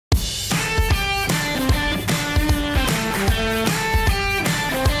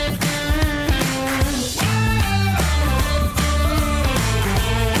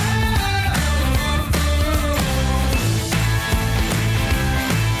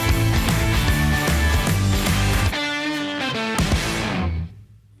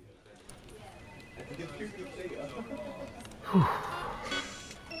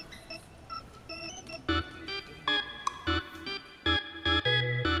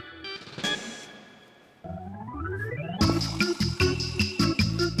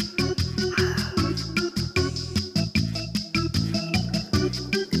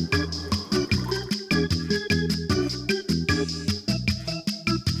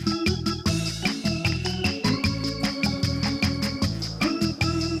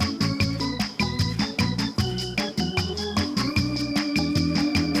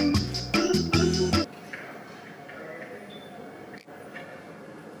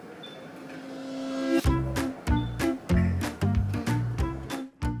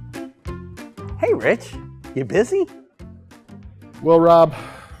Rich. You busy? Well, Rob,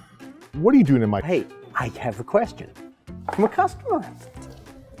 what are you doing in my... Hey, I have a question from a customer.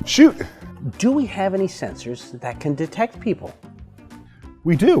 Shoot! Do we have any sensors that can detect people?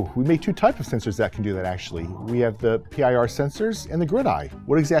 We do. We make two types of sensors that can do that, actually. We have the Pir Sensors and the Grid-EYE.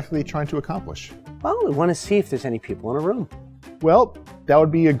 What exactly are they trying to accomplish? Well, we want to see if there's any people in a room. Well, that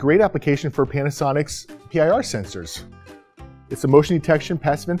would be a great application for Panasonic's Pir Sensors. It's a motion detection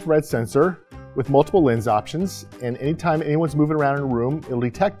passive infrared sensor with multiple lens options, and anytime anyone's moving around in a room, it'll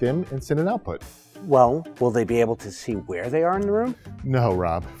detect them and send an output. Well, will they be able to see where they are in the room? No,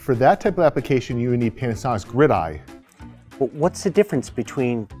 Rob. For that type of application, you would need Panasonic's Grid-EYE. But what's the difference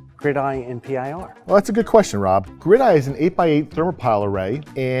between Grid-EYE and PIR? Well, that's a good question, Rob. Grid-EYE is an 8x8 thermopile array,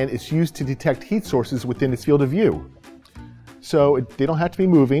 and it's used to detect heat sources within its field of view. So they don't have to be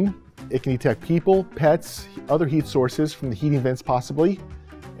moving. It can detect people, pets, other heat sources from the heating vents possibly,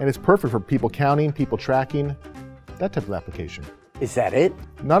 and it's perfect for people counting, people tracking, that type of application. Is that it?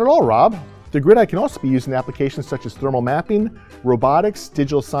 Not at all, Rob. The Grid-EYE can also be used in applications such as thermal mapping, robotics,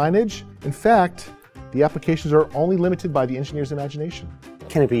 digital signage. In fact, the applications are only limited by the engineer's imagination.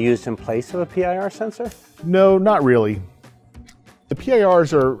 Can it be used in place of a PIR sensor? No, not really. The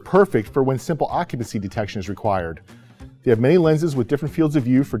PIRs are perfect for when simple occupancy detection is required. They have many lenses with different fields of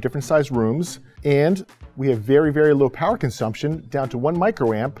view for different sized rooms, and we have very, very low power consumption, down to 1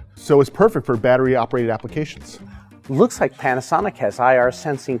 microamp, so it's perfect for battery-operated applications. Looks like Panasonic has IR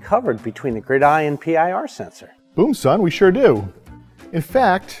sensing covered between the Grid-EYE and PIR sensor. Boom, son, we sure do. In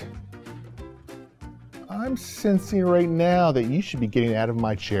fact, I'm sensing right now that you should be getting out of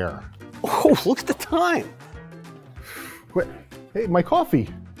my chair. Oh, look at the time. Wait, hey, my coffee.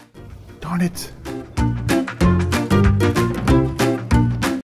 Darn it.